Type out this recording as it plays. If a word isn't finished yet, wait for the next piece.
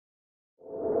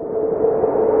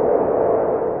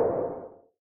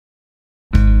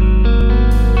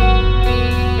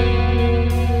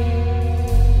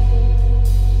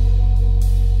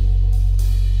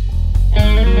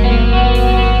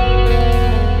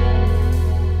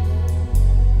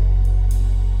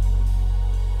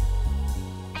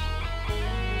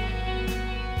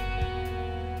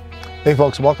Hey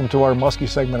folks, welcome to our Musky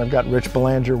segment. I've got Rich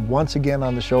Belanger once again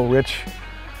on the show. Rich.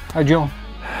 Hi, Joe.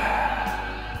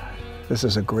 This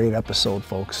is a great episode,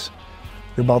 folks.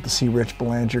 You're about to see Rich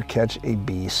Belanger catch a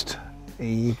beast,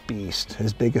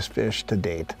 his biggest fish to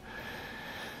date.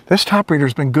 This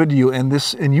TopRaider's been good to you, and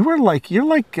you're like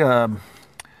the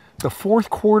fourth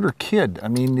quarter kid. I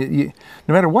mean,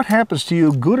 no matter what happens to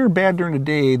you, good or bad during the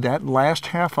day, that last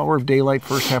half hour of daylight,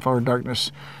 first half hour of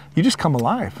darkness, you just come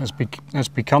alive. It's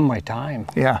become my time.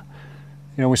 Yeah.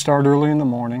 You know, we start early in the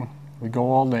morning. We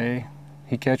go all day.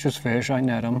 He catches fish. I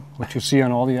net him, which you see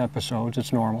on all the episodes.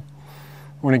 It's normal.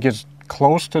 When it gets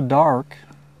close to dark,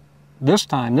 this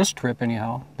trip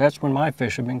anyhow, that's when my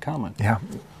fish have been coming. Yeah.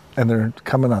 And they're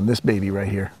coming on this baby right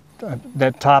here.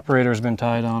 That TopRaider's been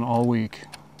tied on all week.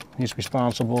 He's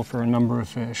responsible for a number of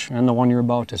fish, and the one you're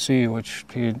about to see, which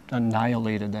he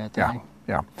annihilated that thing.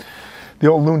 Yeah. The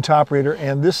old loon TopRaider,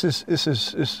 and this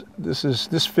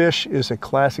fish is a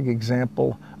classic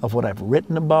example of what I've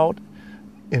written about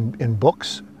in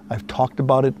books. I've talked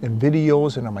about it in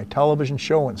videos and on my television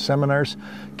show and seminars.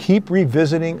 Keep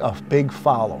revisiting a big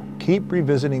follow. Keep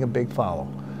revisiting a big follow.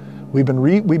 We've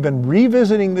been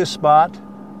revisiting this spot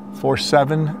for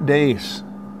 7 days.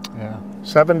 Yeah.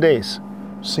 7 days.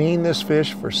 Seeing this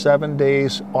fish for 7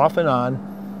 days, off and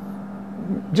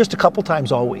on, just a couple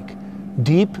times all week.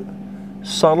 Deep,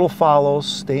 subtle follows,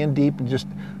 staying deep,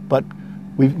 but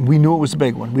we knew it was a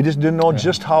big one. We just didn't know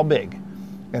just how big.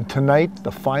 And tonight,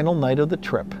 the final night of the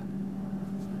trip.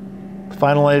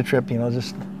 Final night of the trip, you know,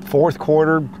 just fourth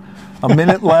quarter, a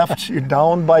minute left, you're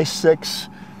down by 6.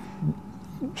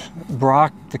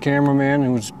 Brock, the cameraman,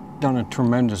 who's done a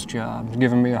tremendous job,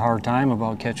 giving me a hard time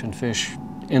about catching fish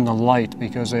in the light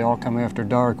because they all come after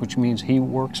dark, which means he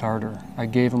works harder. I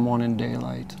gave him one in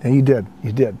daylight. Yeah, you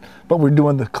did. But we're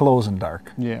doing the closing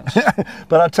dark. Yes.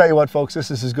 But I'll tell you what, folks, this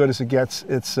is as good as it gets.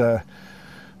 It's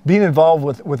being involved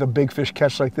with a big fish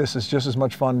catch like this is just as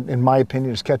much fun, in my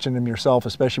opinion, as catching them yourself,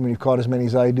 especially when you've caught as many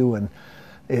as I do. And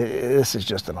this is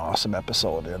just an awesome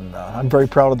episode. And I'm very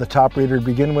proud of the TopRaider to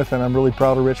begin with, and I'm really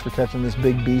proud of Rich for catching this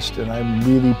big beast. And I'm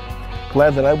really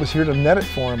glad that I was here to net it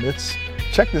for him.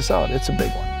 Check this out, it's a big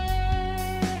one.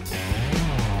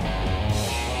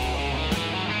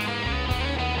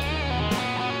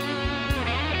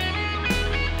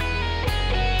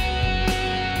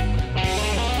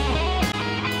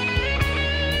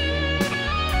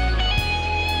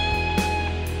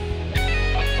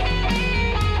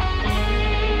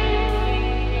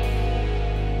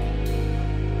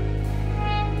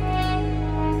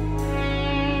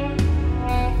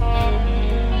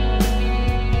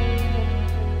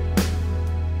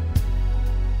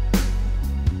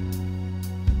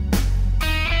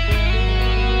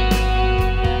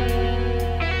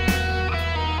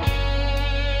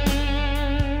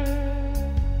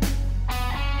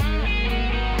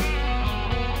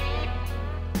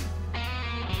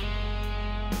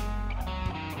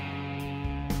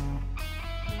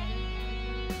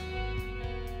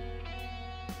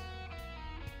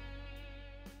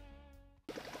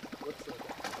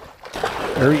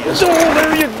 There he is. Oh,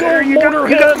 there you go.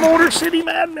 You got Motor City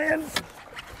Madman.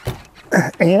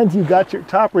 And you got your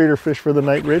TopRaider fish for the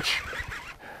night, Rich.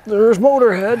 There's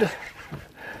Motorhead.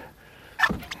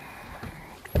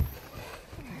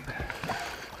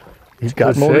 He's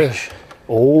got fish.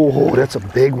 Oh, that's a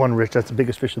big one, Rich. That's the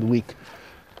biggest fish of the week.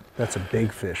 That's a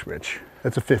big fish, Rich.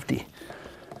 That's a 50.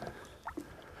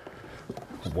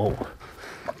 Whoa.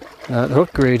 Not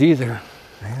hooked great either.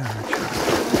 Yeah, Rich.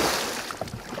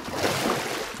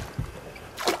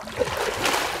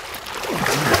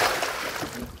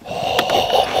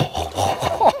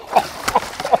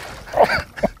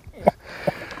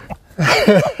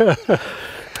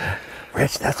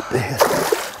 Rich, that's big.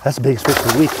 That's the biggest fish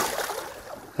of the week.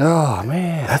 Oh,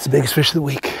 man. That's the biggest fish of the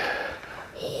week.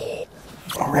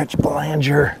 Rich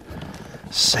Belanger,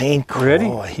 St. Croix.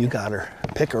 Ready? You got her.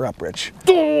 Pick her up, Rich.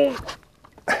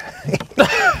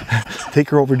 Take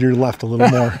her over to your left a little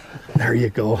more. There you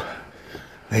go.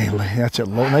 Hey, that's it.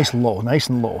 Low, nice and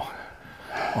low.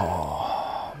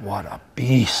 Oh, what a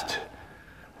beast.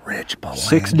 Rich Belanger.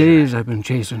 6 days I've been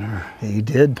chasing her. Yeah, you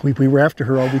did. We were after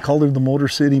her. We called her the Motor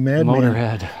City Madman.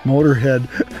 Motorhead.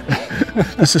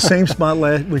 It's the same spot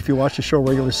if you watch the show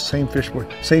regularly, it's the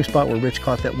same spot where Rich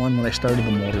caught that one when I started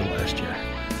the motor last year.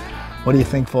 What do you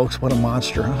think, folks? What a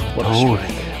monster, huh? What a strike.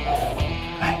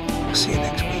 Hey, we'll see you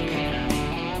next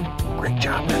week. Great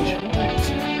job, Rich.